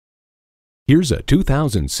Here's a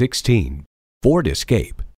 2016 Ford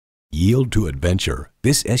Escape. Yield to adventure.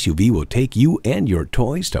 This SUV will take you and your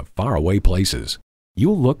toys to faraway places.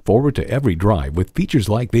 You'll look forward to every drive with features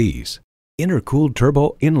like these: intercooled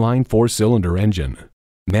turbo inline 4-cylinder engine,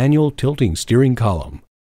 manual tilting steering column,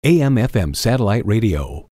 AM/FM satellite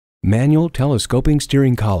radio, manual telescoping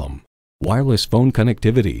steering column, wireless phone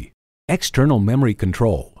connectivity, external memory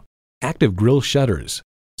control, active grille shutters,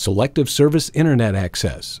 selective service internet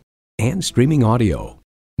access, and streaming audio.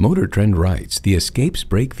 Motor Trend writes, the Escape's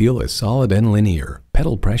brake feel is solid and linear.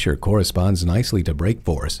 Pedal pressure corresponds nicely to brake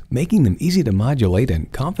force, making them easy to modulate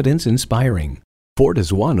and confidence-inspiring. Ford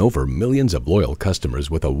has won over millions of loyal customers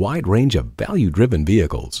with a wide range of value-driven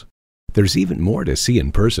vehicles. There's even more to see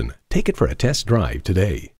in person. Take it for a test drive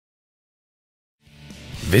today.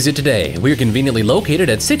 Visit today. We're conveniently located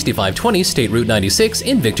at 6520 State Route 96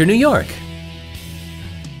 in Victor, New York.